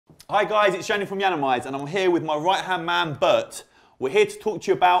Hi guys, it's Shani from Yiannimize and I'm here with my right-hand man, Bert. We're here to talk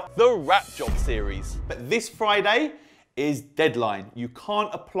to you about the wrap job series. But this Friday is deadline. You can't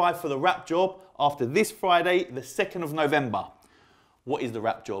apply for the wrap job after this Friday, the 2nd of November. What is the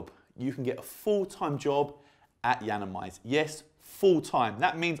wrap job? You can get a full-time job at Yiannimize. Yes, full-time.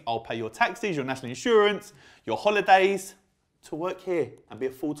 That means I'll pay your taxes, your national insurance, your holidays, to work here and be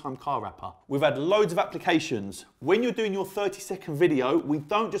a full-time car wrapper. We've had loads of applications. When you're doing your 30-second video, we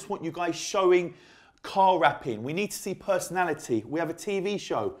don't just want you guys showing car wrapping. We need to see personality. We have a TV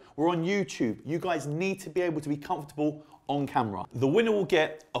show. We're on YouTube. You guys need to be able to be comfortable on camera. The winner will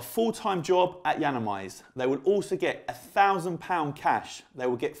get a full-time job at Yiannimize. They will also get £1,000 cash. They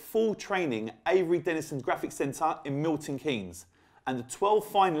will get full training at Avery Dennison Graphics Centre in Milton Keynes. And the 12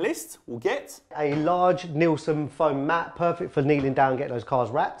 finalists will get a large Neilsen foam mat, perfect for kneeling down and getting those cars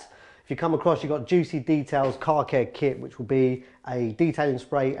wrapped. If you come across, you've got Juicy Details car care kit, which will be a detailing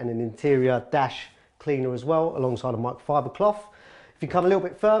spray and an interior dash cleaner as well, alongside a microfiber cloth. If you come a little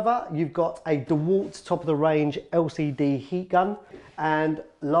bit further, you've got a DeWalt top of the range LCD heat gun. And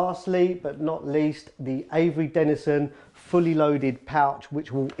lastly, but not least, the Avery Dennison fully loaded pouch,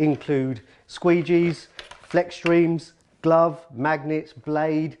 which will include squeegees, flex streams, glove, magnets,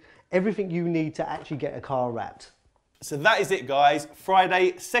 blade, everything you need to actually get a car wrapped. So that is it guys.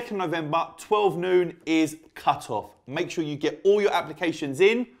 Friday, 2nd November, 12 noon is cut off. Make sure you get all your applications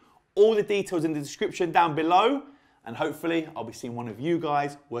in, all the details in the description down below, and hopefully I'll be seeing one of you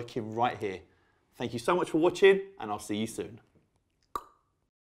guys working right here. Thank you so much for watching and I'll see you soon.